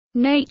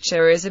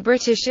Nature is a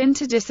British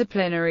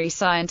interdisciplinary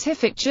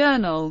scientific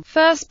journal,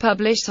 first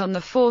published on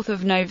 4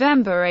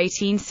 November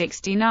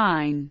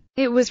 1869.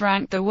 It was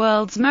ranked the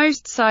world's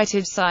most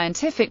cited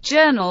scientific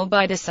journal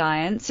by the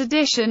Science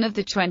edition of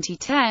the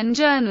 2010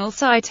 Journal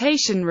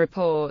Citation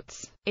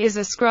Reports. Is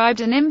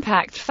ascribed an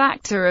impact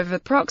factor of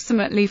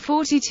approximately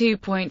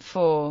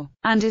 42.4,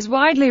 and is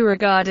widely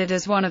regarded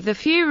as one of the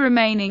few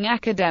remaining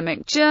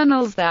academic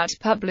journals that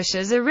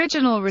publishes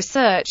original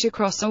research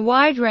across a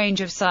wide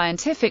range of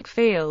scientific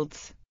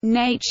fields.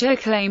 Nature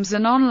claims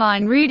an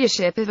online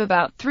readership of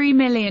about 3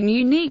 million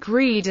unique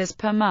readers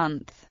per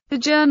month. The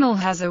journal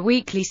has a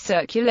weekly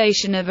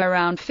circulation of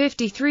around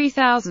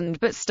 53,000,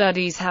 but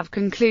studies have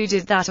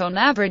concluded that on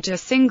average a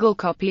single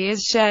copy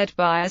is shared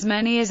by as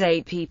many as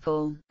 8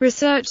 people.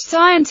 Research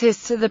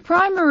scientists are the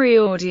primary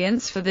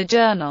audience for the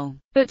journal,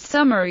 but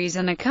summaries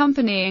and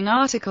accompanying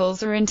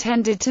articles are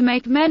intended to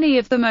make many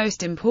of the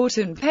most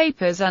important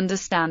papers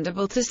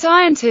understandable to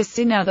scientists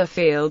in other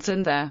fields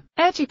and the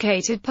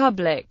educated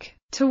public.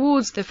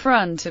 Towards the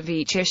front of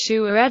each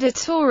issue are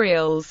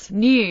editorials,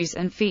 news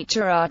and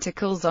feature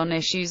articles on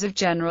issues of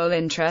general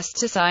interest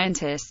to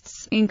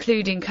scientists,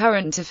 including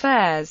current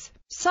affairs,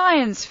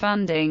 science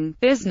funding,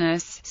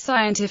 business,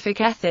 scientific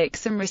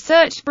ethics and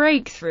research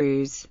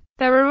breakthroughs.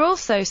 There are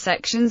also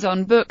sections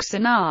on books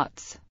and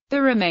arts.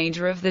 The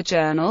remainder of the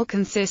journal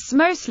consists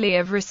mostly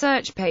of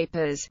research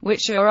papers,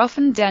 which are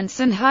often dense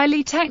and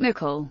highly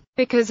technical,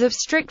 because of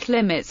strict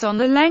limits on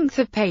the length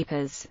of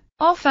papers.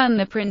 Often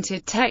the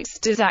printed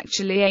text is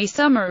actually a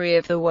summary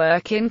of the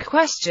work in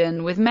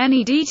question, with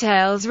many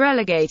details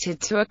relegated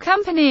to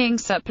accompanying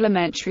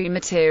supplementary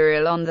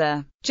material on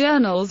the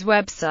journal's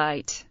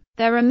website.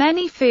 There are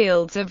many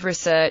fields of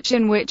research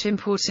in which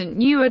important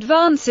new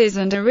advances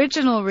and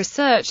original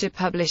research are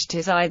published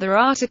as either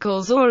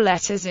articles or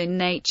letters in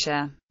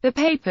Nature. The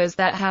papers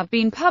that have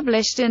been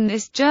published in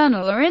this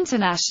journal are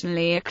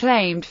internationally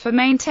acclaimed for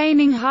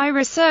maintaining high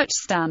research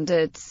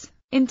standards.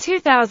 In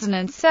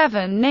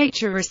 2007,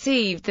 Nature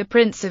received the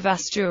Prince of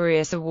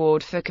Asturias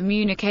Award for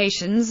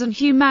Communications and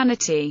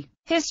Humanity.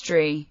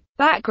 History.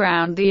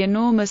 Background: the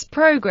enormous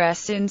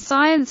progress in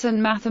science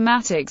and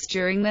mathematics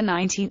during the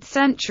 19th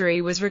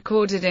century was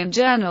recorded in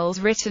journals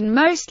written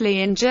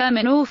mostly in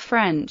German or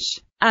French,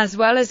 as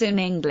well as in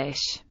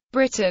English.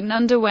 Britain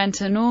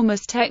underwent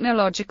enormous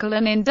technological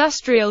and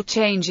industrial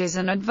changes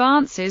and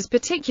advances,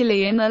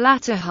 particularly in the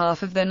latter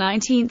half of the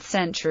 19th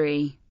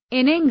century.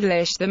 In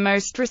English, the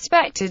most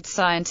respected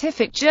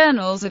scientific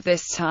journals of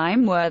this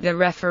time were the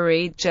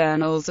refereed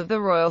journals of the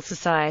Royal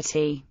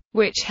Society,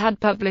 which had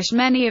published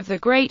many of the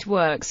great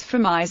works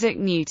from Isaac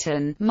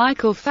Newton,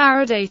 Michael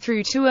Faraday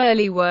through to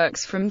early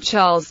works from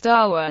Charles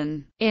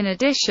Darwin. In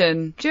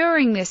addition,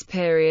 during this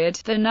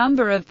period, the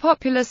number of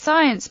popular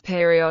science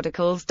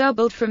periodicals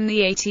doubled from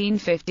the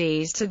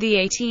 1850s to the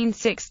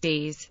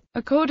 1860s.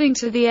 According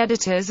to the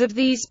editors of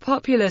these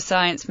popular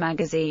science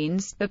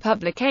magazines, the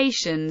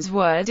publications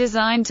were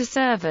designed to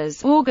serve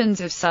as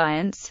organs of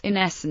science, in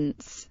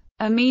essence,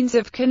 a means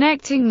of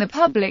connecting the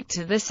public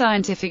to the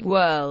scientific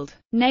world.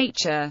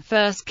 Nature,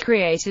 first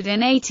created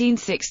in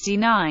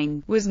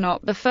 1869, was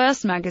not the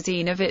first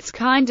magazine of its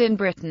kind in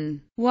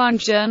Britain. One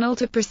journal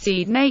to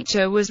precede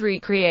Nature was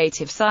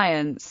Recreative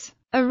Science,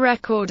 a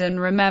record and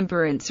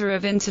remembrancer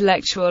of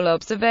intellectual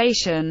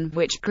observation,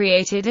 which,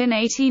 created in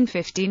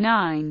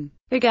 1859,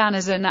 began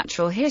as a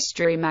natural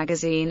history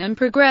magazine and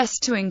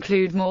progressed to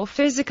include more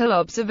physical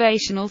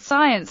observational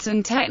science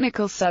and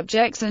technical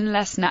subjects and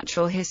less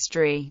natural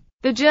history.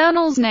 The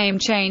journal's name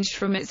changed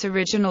from its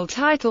original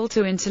title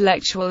to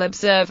Intellectual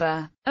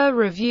Observer, a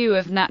review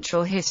of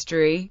natural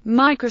history,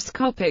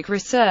 microscopic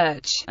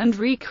research, and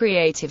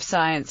recreative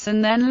science,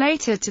 and then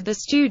later to the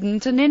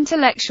Student and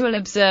Intellectual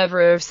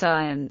Observer of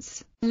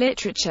Science,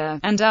 Literature,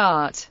 and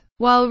Art.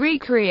 While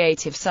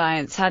recreative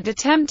science had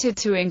attempted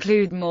to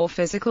include more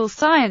physical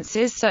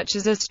sciences such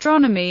as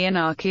astronomy and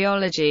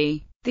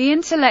archaeology, the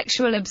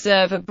Intellectual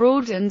Observer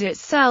broadened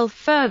itself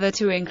further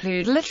to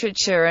include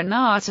literature and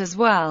art as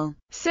well.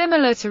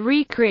 Similar to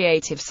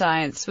recreative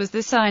science was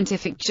the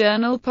scientific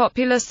journal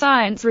Popular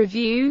Science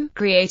Review,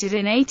 created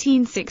in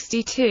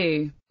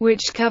 1862,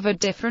 which covered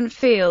different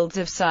fields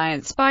of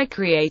science by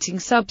creating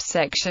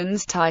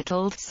subsections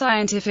titled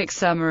Scientific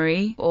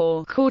Summary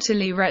or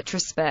Quarterly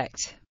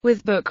Retrospect,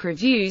 with book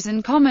reviews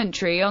and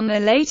commentary on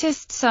the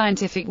latest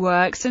scientific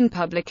works and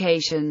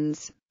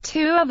publications.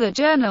 Two other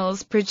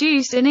journals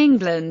produced in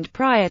England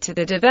prior to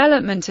the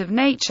development of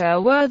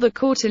Nature were the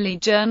Quarterly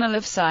Journal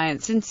of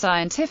Science and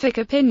Scientific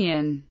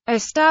Opinion,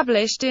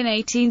 established in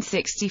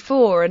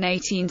 1864 and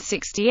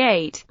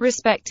 1868,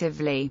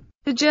 respectively.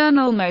 The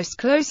journal most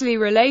closely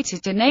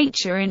related to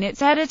Nature in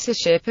its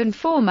editorship and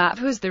format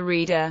was The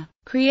Reader.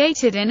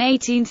 Created in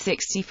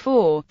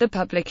 1864, the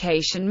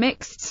publication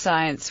mixed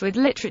science with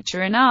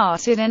literature and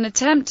art in an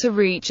attempt to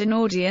reach an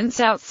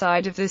audience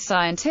outside of the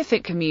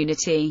scientific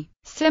community.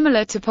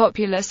 similar to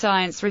Popular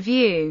Science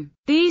Review.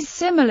 These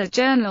similar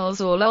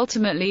journals all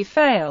ultimately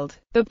failed.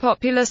 The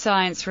Popular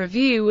Science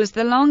Review was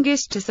the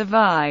longest to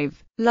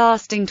survive,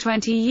 lasting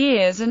 20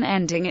 years and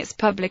ending its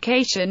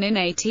publication in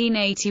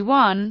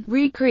 1881.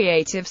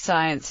 Recreative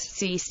Science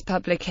ceased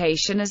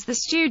publication as the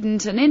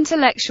Student and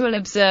Intellectual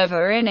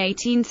Observer in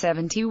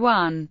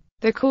 1871.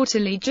 The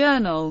Quarterly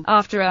Journal,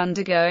 after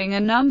undergoing a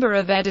number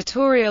of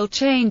editorial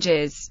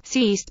changes,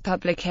 ceased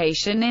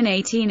publication in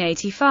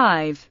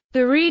 1885.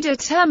 The Reader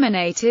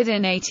terminated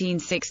in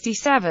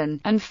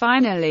 1867, and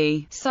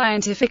finally,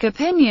 Scientific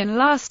Opinion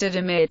lasted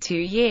a mere 2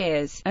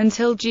 years,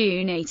 until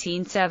June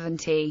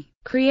 1870.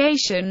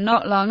 Creation.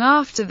 Not long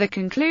after the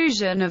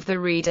conclusion of the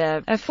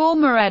Reader, a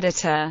former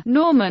editor,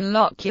 Norman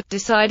Lockyer,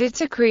 decided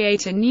to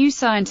create a new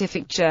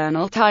scientific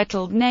journal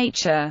titled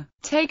Nature,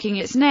 taking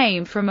its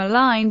name from a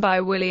line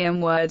by William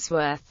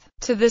Wordsworth.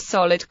 To the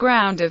solid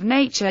ground of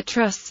nature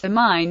trusts the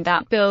mind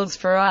that builds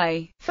for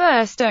aye.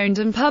 First owned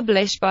and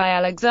published by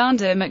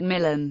Alexander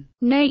Macmillan,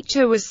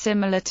 Nature was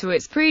similar to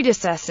its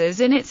predecessors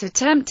in its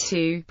attempt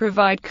to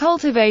provide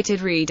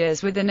cultivated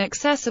readers with an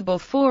accessible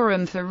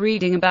forum for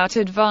reading about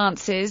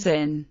advances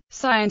in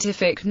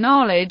scientific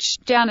knowledge.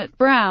 Janet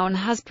Brown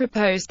has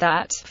proposed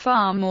that,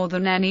 far more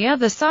than any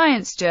other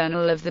science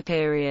journal of the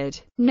period,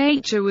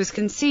 Nature was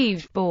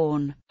conceived,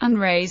 born, and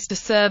raised to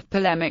serve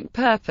polemic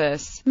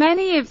purpose.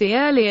 Many of the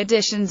early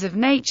editions of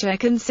Nature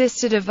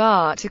consisted of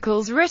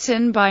articles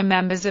written by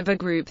members of a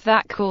group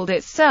that called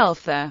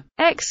itself the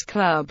X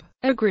Club,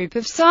 a group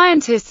of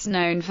scientists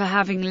known for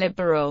having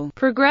liberal,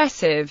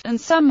 progressive, and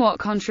somewhat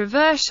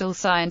controversial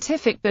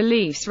scientific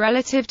beliefs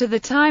relative to the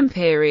time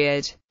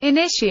period.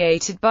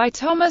 Initiated by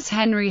Thomas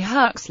Henry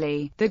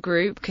Huxley, the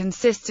group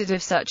consisted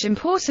of such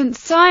important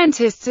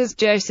scientists as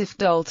Joseph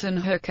Dalton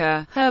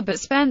Hooker, Herbert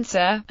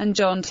Spencer, and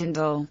John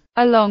Tyndall,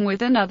 along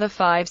with another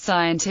 5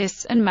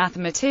 scientists and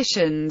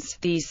mathematicians.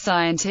 These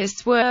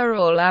scientists were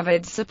all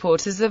avid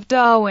supporters of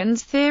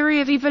Darwin's theory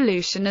of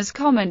evolution as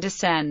common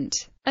descent,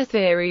 a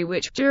theory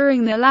which,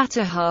 during the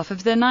latter half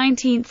of the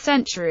 19th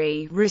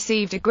century,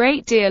 received a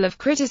great deal of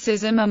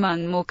criticism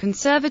among more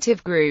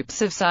conservative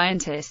groups of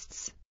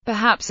scientists.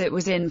 Perhaps it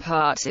was in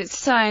part its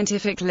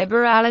scientific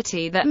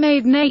liberality that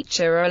made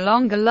Nature a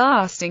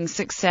longer-lasting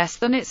success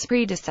than its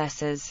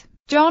predecessors.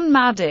 John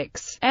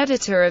Maddox,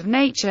 editor of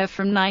Nature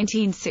from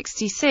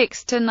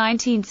 1966 to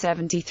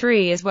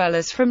 1973 as well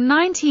as from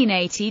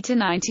 1980 to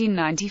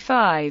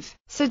 1995,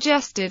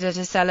 suggested at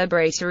a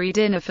celebratory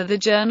dinner for the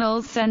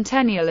journal's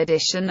centennial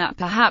edition that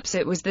perhaps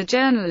it was the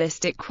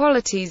journalistic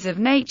qualities of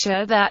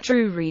Nature that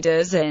drew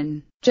readers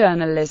in.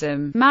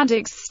 Journalism,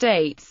 Maddox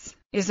states,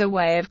 is a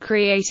way of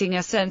creating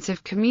a sense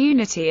of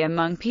community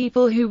among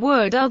people who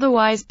would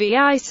otherwise be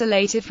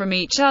isolated from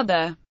each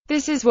other.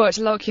 This is what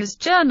Lockyer's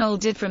journal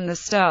did from the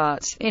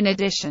start. In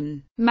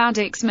addition,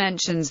 Maddox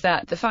mentions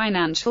that the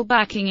financial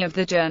backing of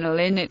the journal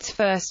in its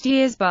first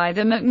years by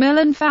the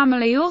Macmillan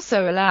family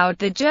also allowed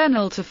the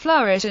journal to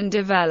flourish and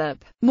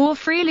develop more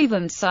freely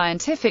than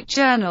scientific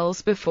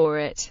journals before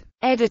it.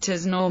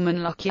 Editors.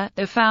 Norman Lockyer,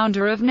 the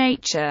founder of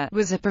Nature,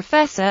 was a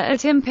professor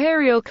at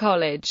Imperial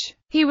College.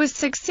 He was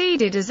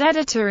succeeded as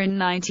editor in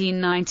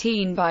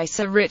 1919 by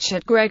Sir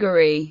Richard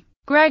Gregory.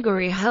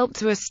 Gregory helped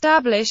to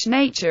establish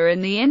Nature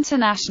in the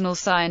international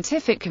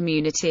scientific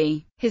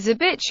community. His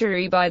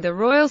obituary by the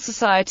Royal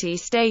Society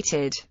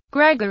stated,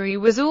 "Gregory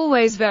was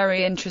always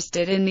very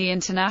interested in the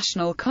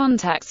international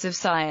contacts of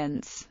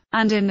science,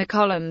 and in the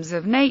columns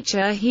of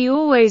Nature he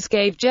always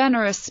gave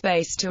generous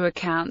space to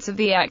accounts of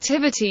the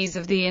activities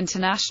of the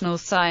international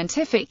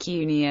scientific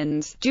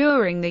unions."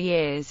 During the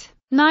years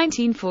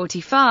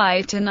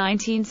 1945 to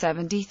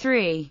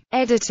 1973,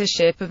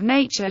 editorship of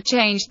Nature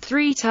changed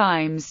 3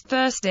 times,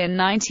 first in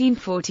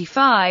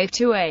 1945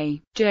 to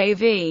A.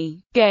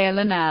 J.V. Gale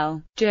and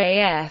L.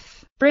 J.F.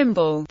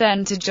 Brimble,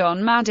 then to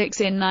John Maddox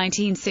in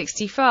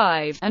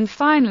 1965, and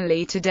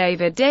finally to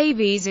David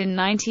Davies in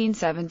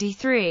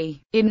 1973.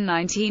 In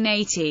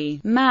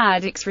 1980,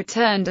 Maddox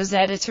returned as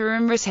editor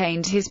and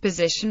retained his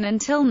position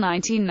until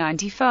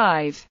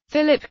 1995.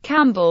 Philip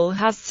Campbell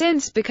has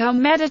since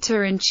become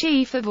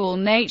editor-in-chief of all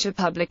Nature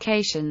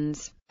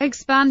publications.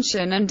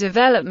 Expansion and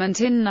development.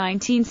 In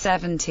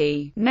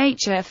 1970,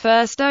 Nature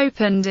first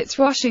opened its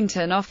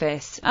Washington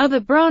office.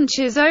 Other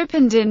branches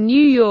opened in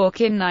New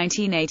York in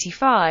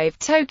 1985,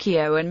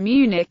 Tokyo and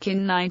Munich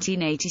in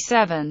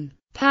 1987,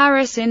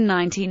 Paris in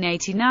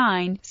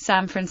 1989,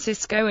 San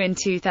Francisco in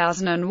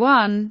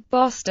 2001,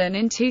 Boston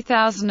in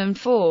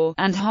 2004,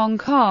 and Hong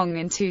Kong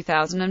in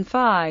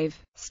 2005.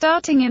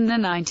 Starting in the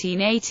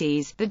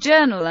 1980s, the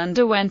journal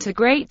underwent a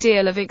great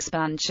deal of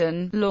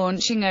expansion,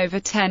 launching over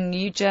 10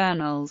 new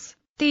journals.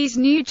 These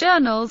new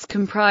journals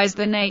comprise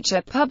the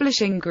Nature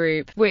Publishing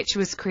Group, which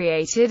was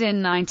created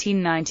in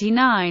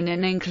 1999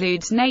 and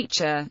includes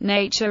Nature,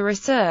 Nature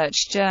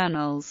Research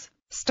Journals,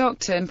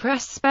 Stockton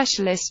Press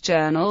Specialist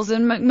Journals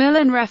and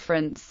Macmillan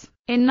Reference.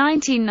 In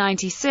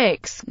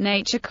 1996,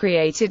 Nature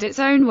created its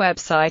own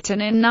website,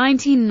 and in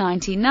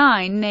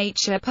 1999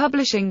 Nature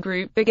Publishing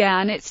Group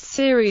began its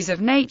series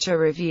of Nature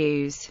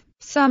reviews.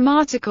 Some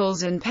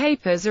articles and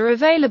papers are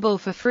available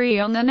for free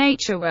on the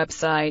Nature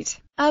website.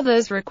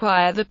 Others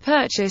require the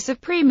purchase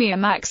of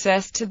premium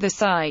access to the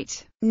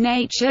site.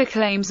 Nature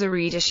claims a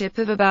readership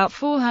of about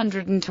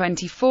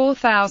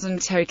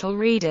 424,000 total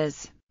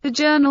readers. The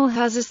journal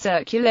has a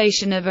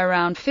circulation of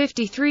around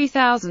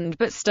 53,000,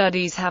 but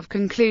studies have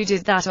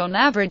concluded that on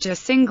average a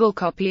single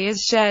copy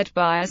is shared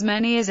by as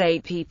many as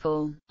 8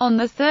 people. On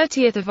the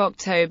 30th of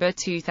October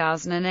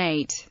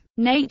 2008,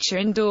 Nature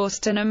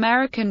endorsed an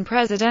American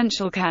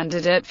presidential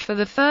candidate for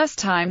the first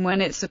time when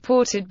it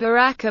supported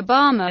Barack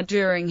Obama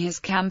during his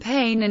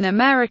campaign in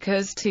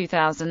America's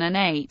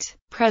 2008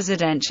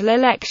 presidential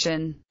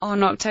election.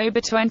 On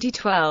October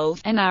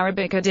 2012, an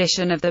Arabic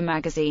edition of the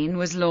magazine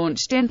was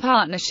launched in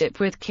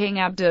partnership with King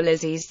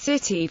Abdulaziz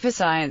City for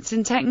Science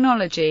and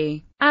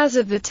Technology. As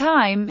of the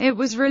time it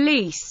was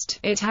released,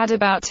 it had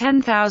about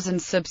 10,000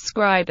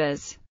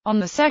 subscribers. On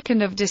the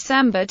 2nd of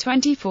December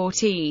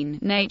 2014,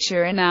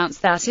 Nature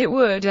announced that it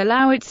would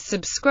allow its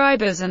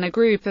subscribers and a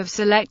group of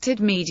selected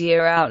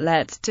media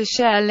outlets to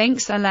share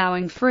links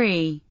allowing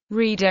free,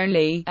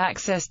 read-only,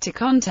 access to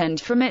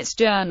content from its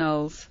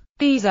journals.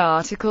 These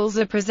articles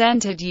are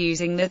presented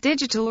using the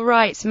digital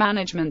rights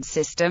management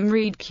system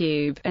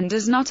ReadCube, and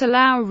does not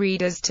allow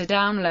readers to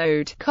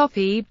download,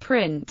 copy,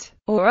 print,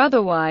 or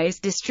otherwise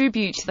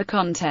distribute the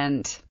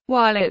content,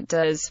 while it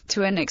does,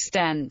 to an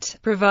extent,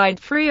 provide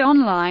free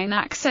online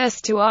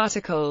access to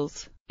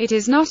articles. It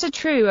is not a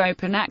true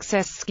open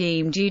access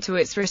scheme due to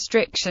its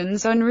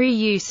restrictions on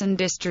reuse and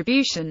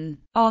distribution.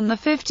 On the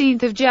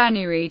 15th of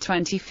January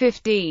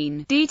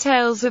 2015,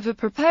 details of a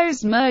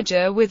proposed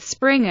merger with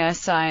Springer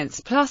Science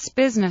Plus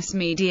Business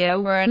Media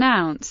were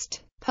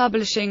announced.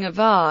 Publishing of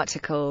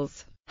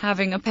articles.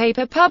 Having a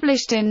paper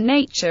published in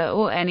Nature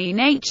or any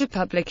Nature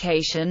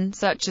publication,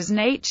 such as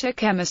Nature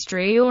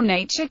Chemistry or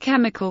Nature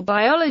Chemical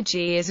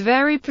Biology, is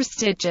very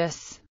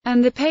prestigious,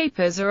 and the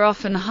papers are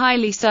often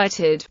highly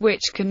cited,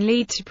 which can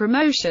lead to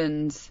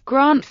promotions,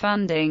 grant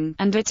funding,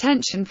 and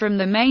attention from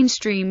the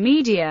mainstream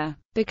media.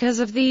 Because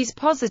of these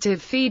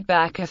positive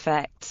feedback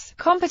effects,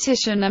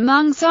 competition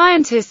among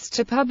scientists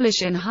to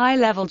publish in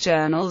high-level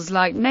journals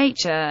like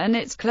Nature and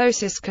its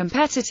closest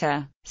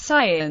competitor,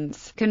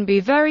 Science, can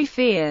be very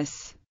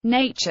fierce.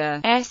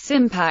 Nature's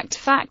impact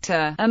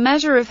factor, a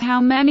measure of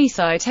how many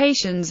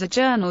citations a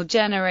journal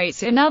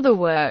generates in other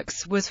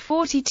works, was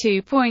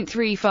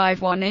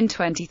 42.351 in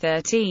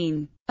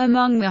 2013,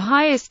 among the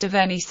highest of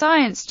any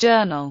science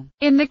journal.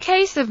 In the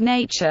case of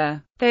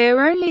Nature, they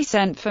are only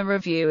sent for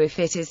review if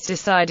it is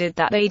decided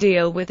that they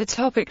deal with a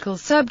topical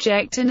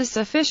subject and are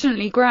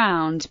sufficiently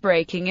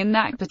groundbreaking in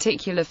that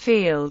particular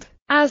field.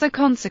 As a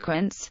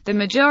consequence, the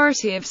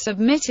majority of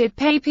submitted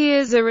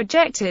papers are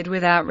rejected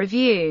without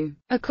review.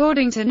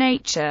 According to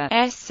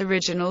Nature's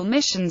original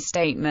mission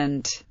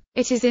statement,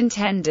 it is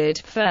intended,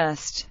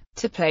 first,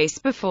 to place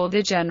before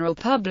the general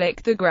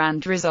public the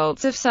grand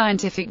results of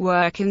scientific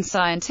work and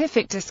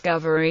scientific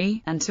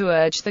discovery, and to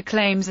urge the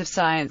claims of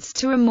science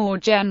to a more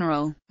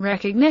general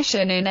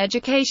recognition in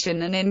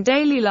education and in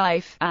daily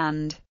life,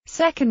 and,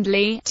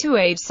 secondly, to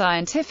aid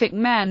scientific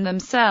men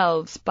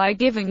themselves by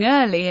giving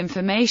early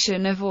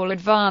information of all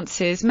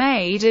advances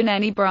made in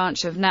any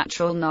branch of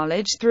natural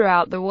knowledge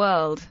throughout the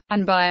world,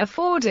 and by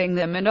affording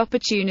them an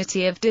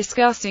opportunity of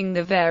discussing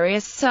the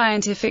various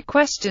scientific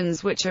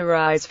questions which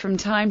arise from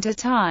time to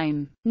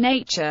time.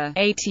 Nature,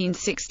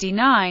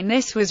 1869.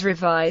 This was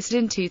revised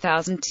in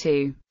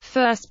 2002.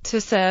 First, to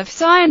serve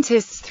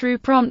scientists through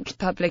prompt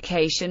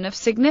publication of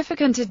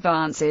significant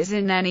advances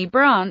in any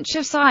branch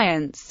of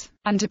science,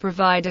 and to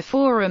provide a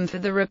forum for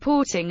the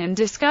reporting and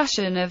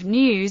discussion of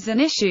news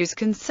and issues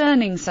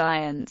concerning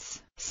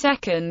science.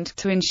 Second,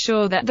 to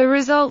ensure that the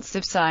results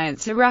of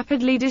science are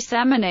rapidly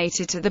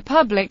disseminated to the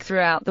public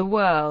throughout the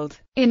world,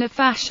 in a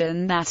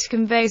fashion that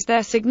conveys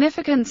their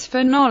significance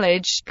for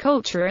knowledge,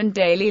 culture and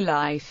daily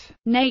life.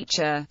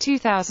 Nature,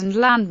 2000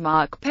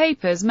 landmark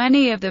papers.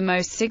 Many of the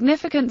most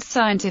significant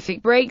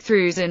scientific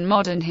breakthroughs in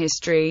modern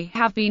history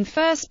have been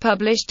first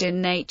published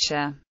in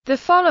Nature. The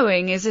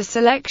following is a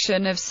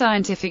selection of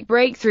scientific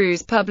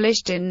breakthroughs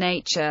published in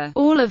Nature,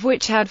 all of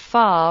which had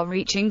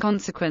far-reaching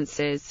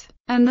consequences,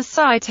 and the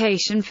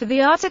citation for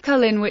the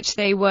article in which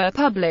they were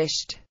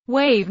published.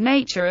 Wave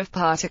nature of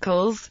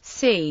particles,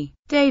 C.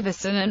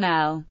 Davison and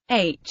L.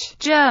 H.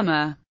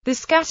 Germer. The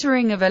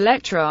scattering of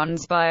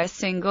electrons by a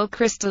single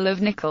crystal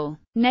of nickel.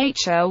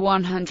 Nature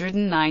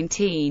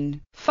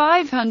 119.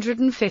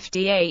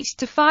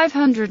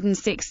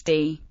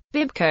 558-560.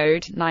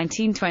 Bibcode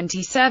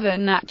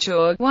 1927.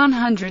 Nature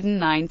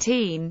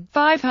 119.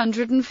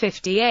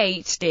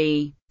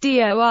 558d.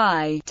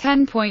 DOI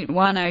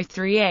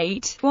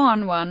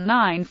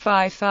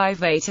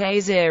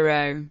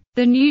 10.1038-119558A0.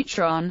 The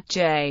neutron,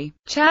 J.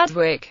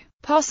 Chadwick.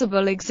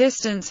 Possible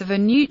existence of a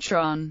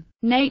neutron.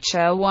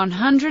 Nature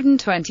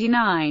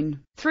 129.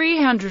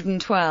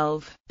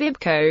 312.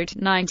 Bibcode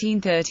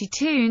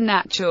 1932.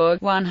 Nature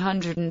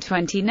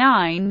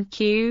 129.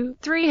 Q.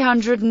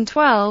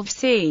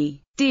 312c.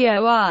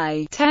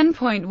 DOI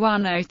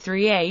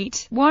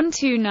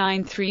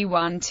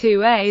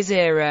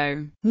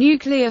 10.1038-129312A0.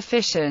 Nuclear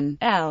fission.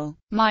 L.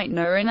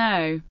 Meitner and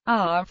O.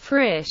 R.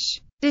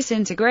 Frisch.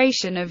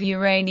 Disintegration of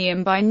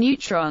uranium by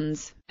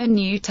neutrons. A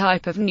new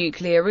type of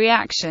nuclear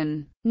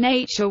reaction.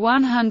 Nature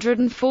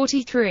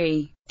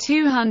 143.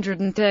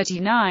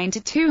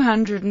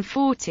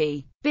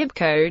 239-240.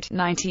 Bibcode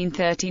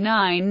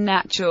 1939.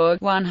 Nature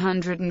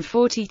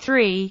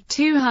 143.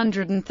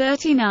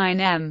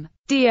 239M.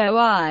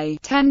 DOI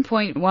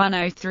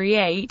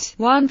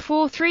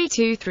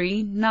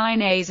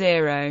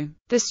 10.1038-143239A0.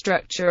 The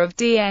structure of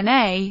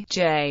DNA.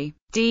 J.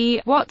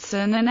 D.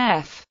 Watson and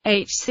F.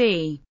 H.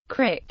 C.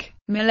 Crick.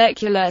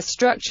 Molecular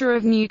structure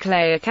of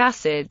nucleic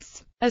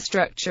acids. A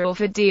structure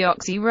for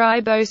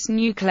deoxyribose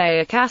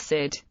nucleic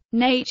acid.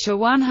 Nature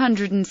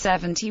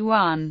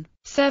 171.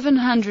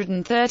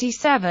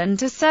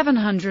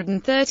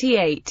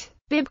 737-738.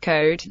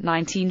 Bibcode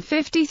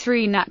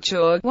 1953.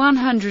 Nature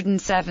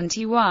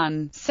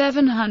 171.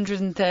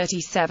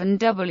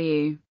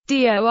 737W.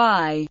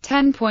 DOI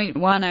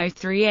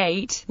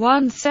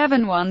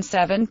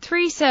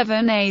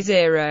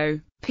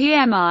 10.1038-171737A0.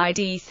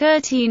 PMID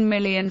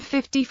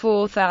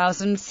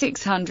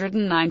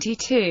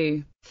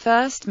 13,054,692.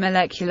 First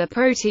molecular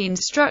protein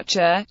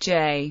structure.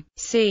 J.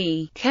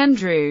 C.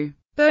 Kendrew.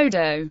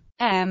 Bodo.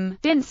 M.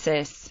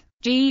 Dinsis.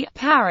 G.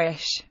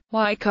 Parrish.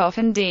 Wyckoff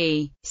and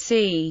D.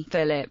 C.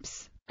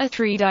 Phillips. A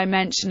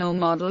three-dimensional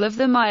model of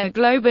the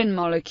myoglobin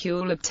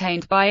molecule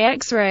obtained by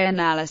X-ray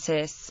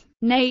analysis.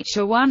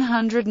 Nature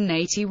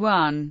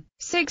 181.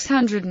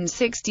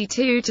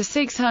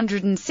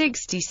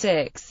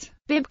 662-666.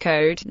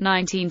 Bibcode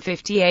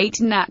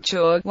 1958.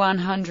 Nature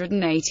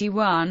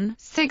 181.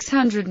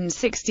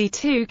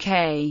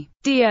 662K.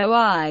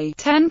 DOI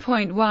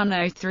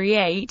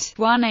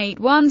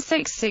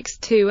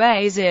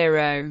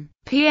 10.1038-181662A0.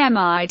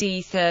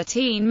 PMID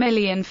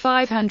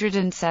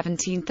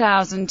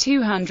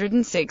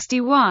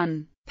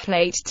 13,517,261.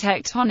 Plate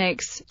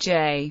tectonics.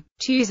 J.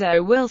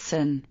 Chuzo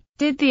Wilson.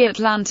 Did the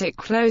Atlantic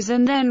close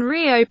and then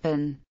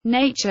reopen?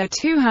 Nature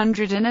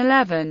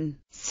 211.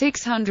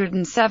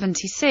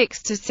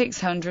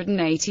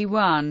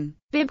 676-681.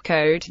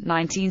 Bibcode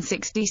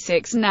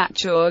 1966.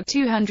 Nature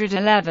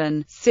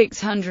 211.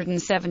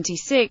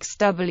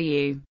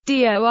 676W.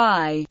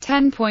 DOI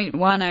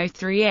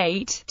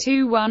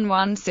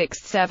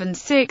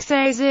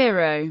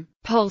 10.1038-211676A0.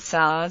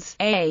 Pulsars.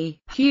 A.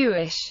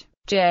 Hewish.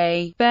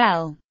 J.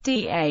 Bell.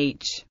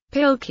 D.H.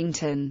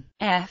 Pilkington.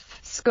 F.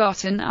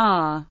 Scott and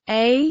R.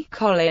 A.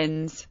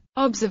 Collins.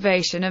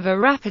 Observation of a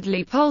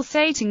rapidly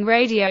pulsating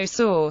radio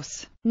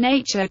source.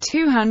 Nature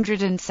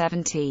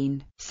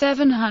 217.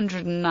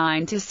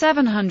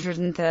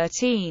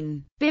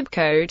 709-713.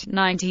 Bibcode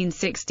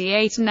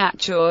 1968.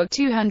 Nature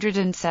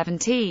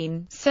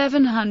 217.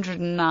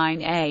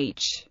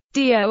 709H.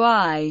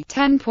 DOI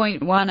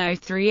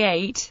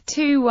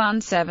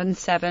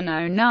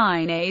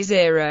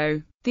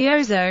 10.1038-217709A0. The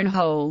ozone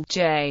hole.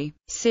 J.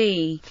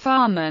 C.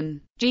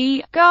 Farman.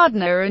 G.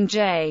 Gardner and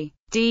J.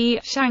 D.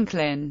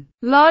 Shanklin.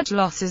 Large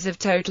losses of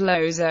total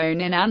ozone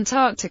in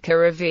Antarctica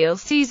reveal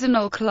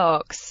seasonal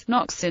clocks.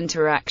 Knox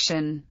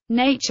interaction.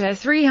 Nature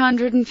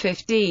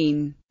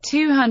 315.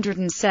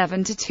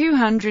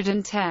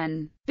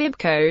 207-210.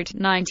 Bibcode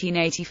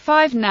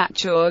 1985.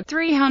 Nature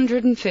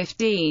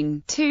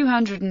 315.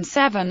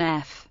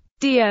 207F.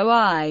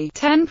 DOI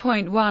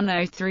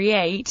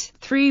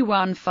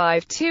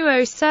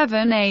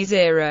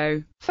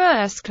 10.1038-315207A0.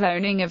 First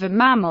cloning of a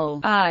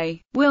mammal.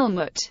 I.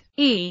 Wilmot.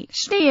 E.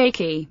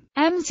 Stiecki.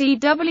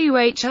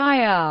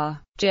 MCWHIR.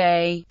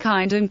 J.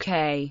 Kind and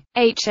K.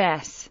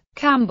 H.S.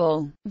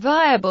 Campbell.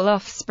 Viable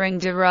offspring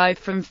derived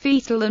from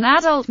fetal and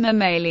adult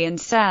mammalian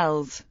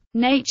cells.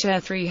 Nature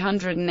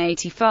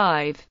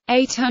 385.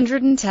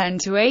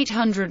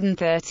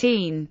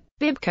 810-813.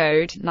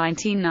 Bibcode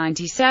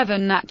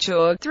 1997.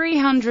 Nature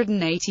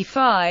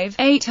 385.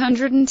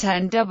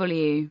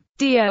 810W.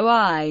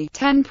 DOI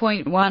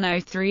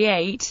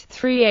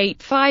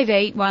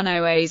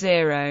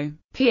 10.1038-385810A0.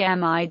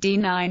 PMID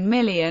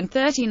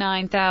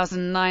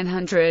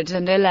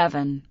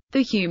 9,039,911.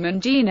 The Human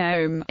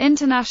Genome.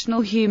 International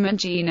Human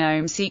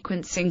Genome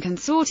Sequencing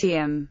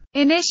Consortium.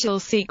 Initial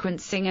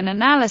sequencing and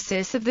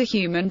analysis of the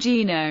human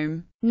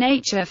genome.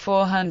 Nature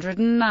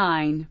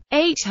 409.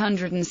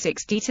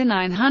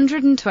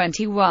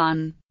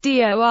 860-921.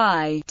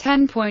 DOI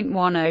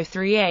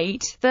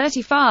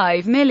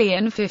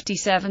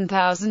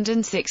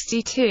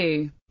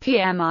 10.1038-35,057,062.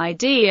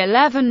 PMID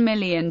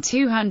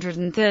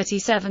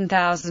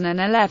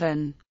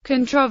 11,237,011.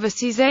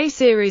 Controversies. A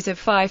series of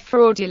 5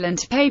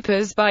 fraudulent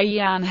papers by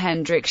Jan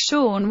Hendrik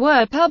Schorn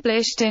were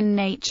published in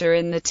Nature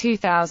in the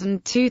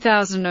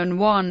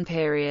 2000-2001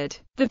 period.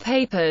 The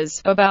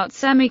papers, about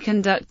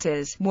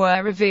semiconductors,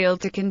 were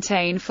revealed to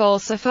contain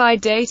falsified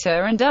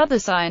data and other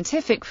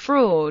scientific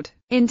fraud.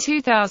 In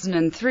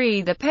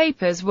 2003 the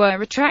papers were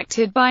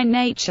retracted by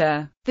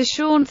Nature. The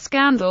Shawn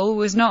scandal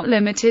was not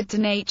limited to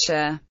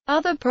Nature.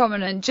 Other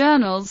prominent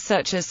journals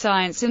such as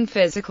Science and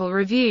Physical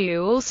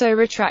Review also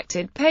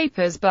retracted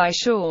papers by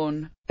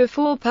Shawn.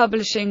 Before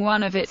publishing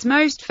one of its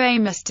most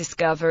famous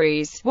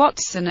discoveries,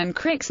 Watson and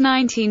Crick's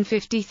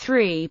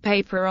 1953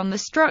 paper on the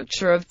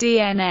structure of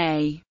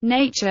DNA,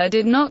 Nature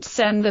did not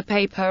send the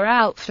paper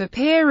out for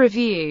peer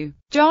review.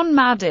 John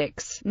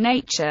Maddox,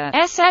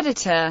 Nature's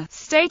editor,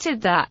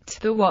 stated that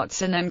the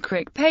Watson and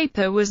Crick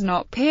paper was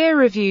not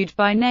peer-reviewed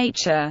by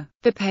Nature.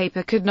 The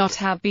paper could not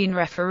have been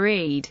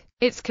refereed.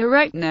 Its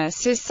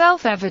correctness is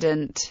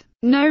self-evident.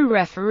 No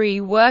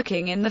referee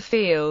working in the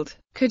field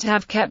could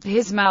have kept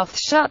his mouth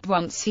shut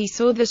once he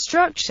saw the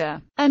structure.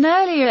 An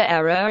earlier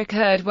error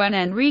occurred when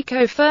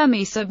Enrico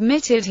Fermi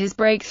submitted his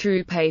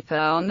breakthrough paper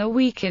on the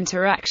weak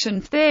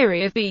interaction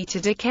theory of beta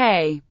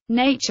decay.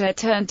 Nature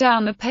turned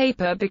down the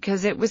paper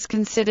because it was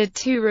considered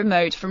too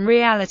remote from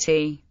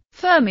reality.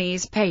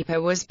 Fermi's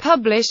paper was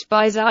published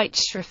by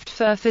Zeitschrift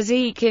für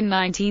Physik in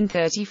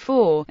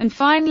 1934, and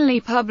finally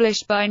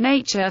published by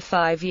Nature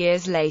 5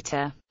 years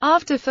later,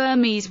 after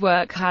Fermi's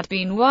work had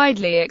been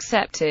widely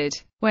accepted.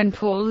 When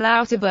Paul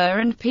Lauterbur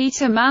and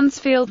Peter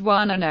Mansfield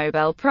won a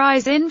Nobel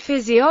Prize in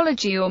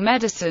Physiology or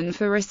Medicine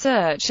for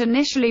research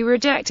initially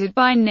rejected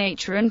by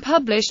Nature and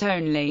published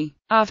only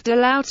after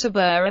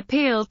Lauterbur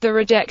appealed the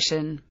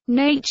rejection,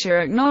 Nature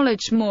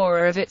acknowledged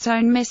more of its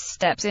own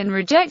missteps in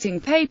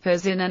rejecting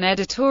papers in an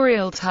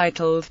editorial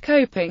titled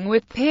 "Coping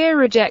with Peer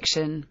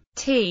Rejection."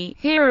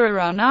 Here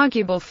are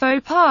unarguable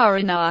faux pas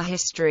in our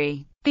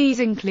history.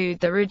 These include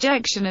the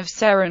rejection of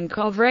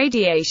Cherenkov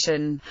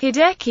radiation,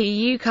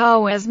 Hideki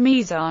Yukawa's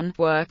meson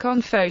work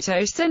on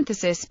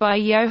photosynthesis by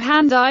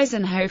Johann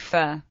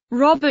Eisenhofer,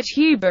 Robert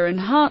Huber and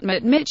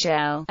Hartmut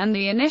Mitchell, and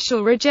the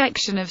initial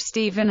rejection of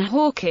Stephen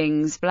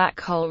Hawking's black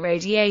hole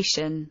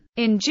radiation.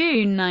 In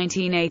June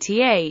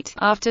 1988,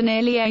 after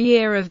nearly a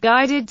year of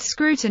guided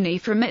scrutiny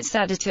from its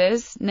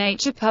editors,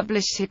 Nature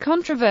published a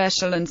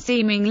controversial and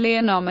seemingly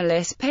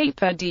anomalous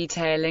paper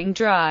detailing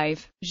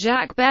Drive.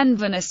 Jacques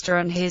Benveniste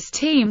and his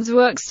team's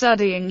work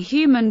studying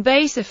human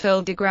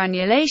basophil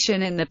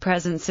degranulation in the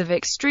presence of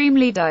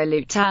extremely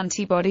dilute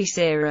antibody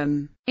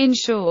serum. In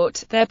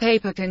short, their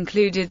paper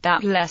concluded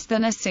that less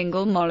than a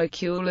single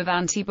molecule of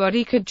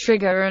antibody could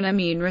trigger an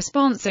immune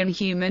response in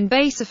human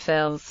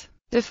basophils,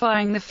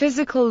 defying the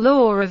physical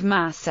law of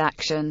mass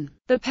action.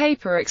 The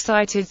paper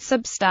excited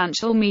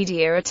substantial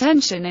media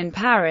attention in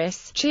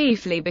Paris,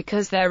 chiefly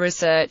because their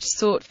research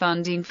sought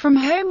funding from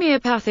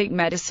homeopathic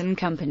medicine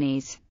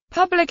companies.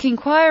 Public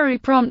inquiry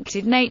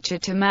prompted Nature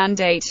to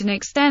mandate an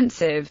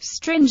extensive,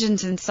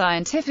 stringent and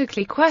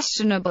scientifically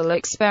questionable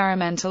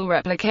experimental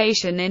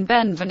replication in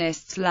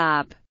Benveniste's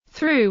lab,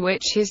 through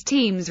which his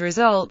team's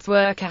results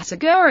were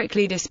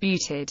categorically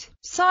disputed.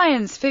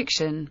 Science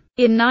fiction.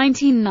 In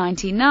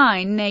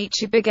 1999,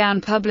 Nature began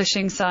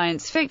publishing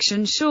science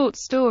fiction short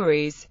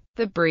stories.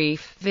 The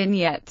brief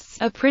vignettes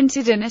are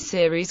printed in a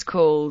series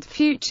called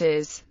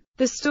Futures.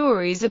 The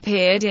stories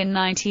appeared in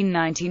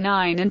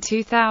 1999 and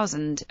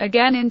 2000,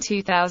 again in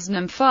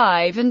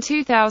 2005 and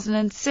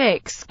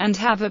 2006, and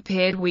have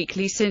appeared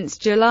weekly since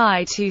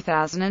July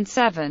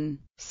 2007.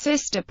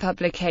 Sister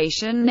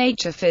publication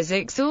Nature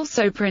Physics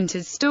also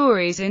printed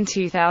stories in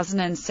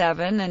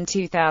 2007 and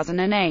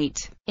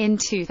 2008. In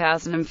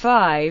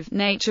 2005,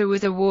 Nature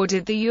was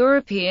awarded the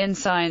European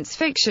Science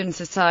Fiction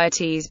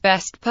Society's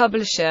Best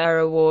Publisher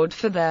Award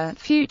for the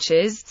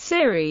Futures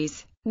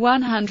series.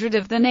 100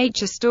 of the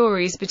Nature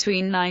stories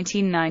between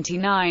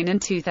 1999 and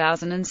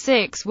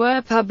 2006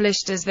 were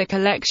published as the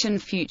collection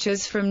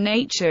Futures from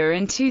Nature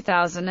in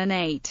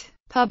 2008.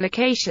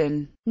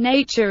 Publication.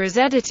 Nature is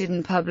edited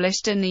and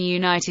published in the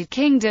United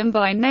Kingdom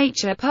by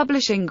Nature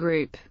Publishing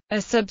Group,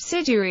 a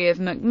subsidiary of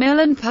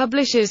Macmillan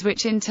Publishers,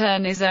 which in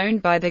turn is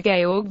owned by the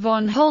Georg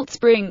von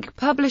Holtzbrinck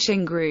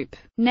Publishing Group.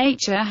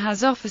 Nature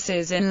has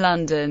offices in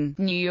London,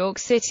 New York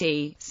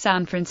City,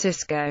 San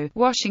Francisco,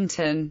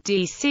 Washington,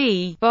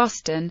 D.C.,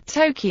 Boston,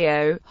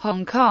 Tokyo,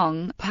 Hong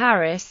Kong,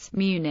 Paris,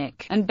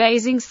 Munich, and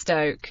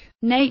Basingstoke.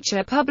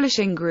 Nature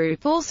Publishing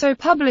Group also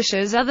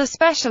publishes other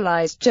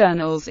specialized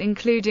journals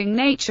including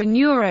Nature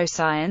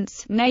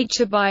Neuroscience,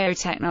 Nature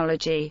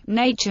Biotechnology,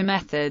 Nature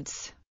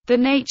Methods, the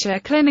Nature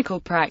Clinical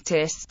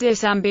Practice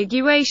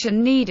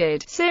Disambiguation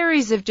Needed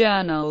series of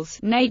journals,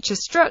 Nature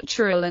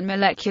Structural and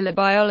Molecular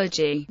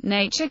Biology,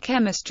 Nature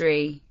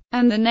Chemistry,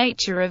 and the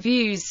Nature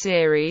Reviews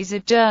series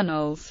of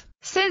journals.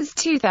 Since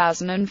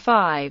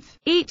 2005,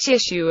 each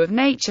issue of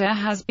Nature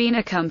has been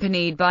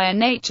accompanied by a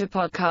Nature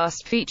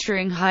podcast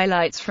featuring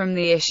highlights from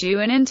the issue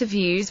and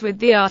interviews with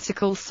the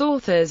article's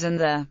authors and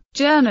the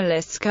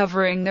journalists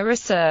covering the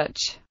research.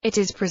 It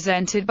is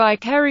presented by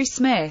Kerry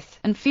Smith,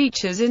 and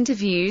features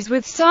interviews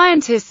with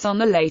scientists on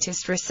the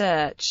latest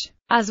research,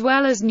 as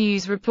well as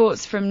news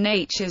reports from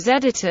Nature's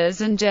editors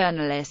and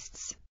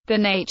journalists. The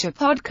Nature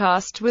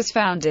podcast was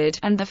founded,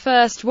 and the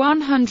first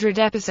 100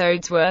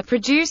 episodes were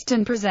produced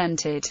and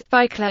presented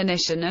by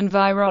clinician and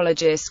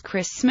virologist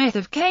Chris Smith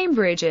of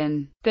Cambridge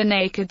in The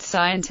Naked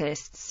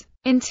Scientists.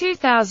 In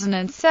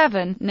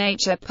 2007,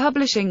 Nature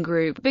Publishing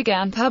Group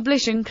began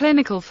publishing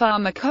Clinical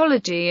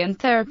Pharmacology and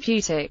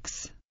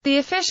Therapeutics, the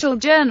official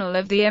journal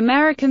of the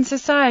American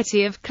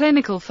Society of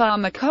Clinical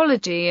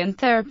Pharmacology and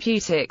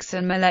Therapeutics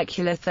and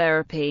Molecular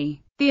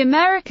Therapy, the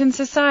American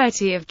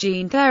Society of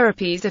Gene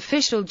Therapy's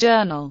official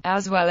journal,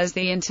 as well as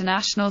the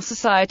International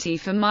Society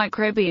for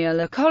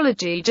Microbial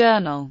Ecology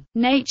journal.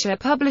 Nature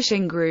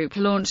Publishing Group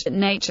launched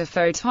Nature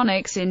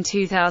Photonics in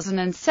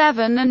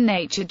 2007 and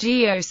Nature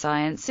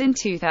Geoscience in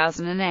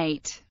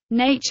 2008.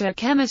 Nature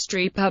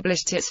Chemistry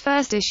published its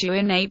first issue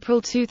in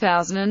April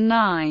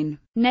 2009.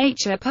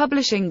 Nature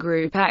Publishing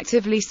Group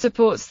actively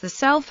supports the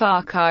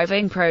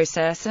self-archiving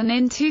process and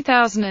in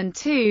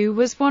 2002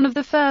 was one of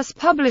the first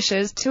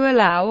publishers to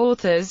allow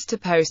authors to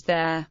post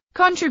their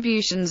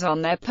contributions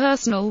on their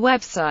personal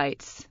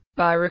websites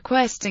by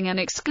requesting an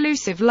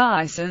exclusive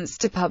license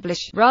to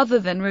publish, rather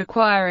than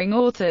requiring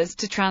authors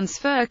to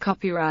transfer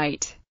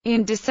copyright.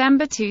 In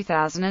December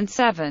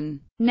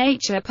 2007,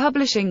 Nature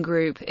Publishing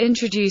Group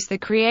introduced the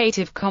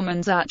Creative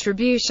Commons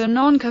Attribution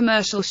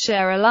Non-Commercial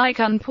Share-alike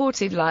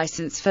Unported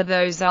license for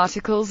those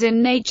articles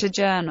in Nature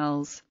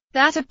journals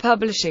that are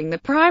publishing the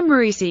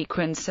primary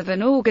sequence of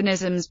an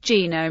organism's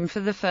genome for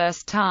the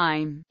first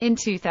time. In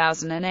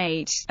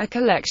 2008, a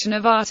collection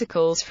of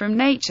articles from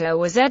Nature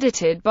was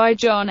edited by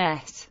John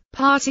S.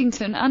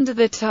 Partington under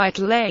the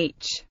title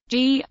H.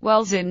 G.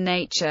 Wells in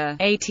Nature,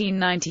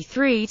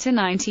 1893 to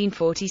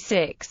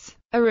 1946.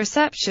 A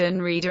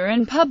reception reader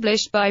and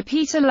published by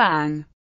Peter Lang.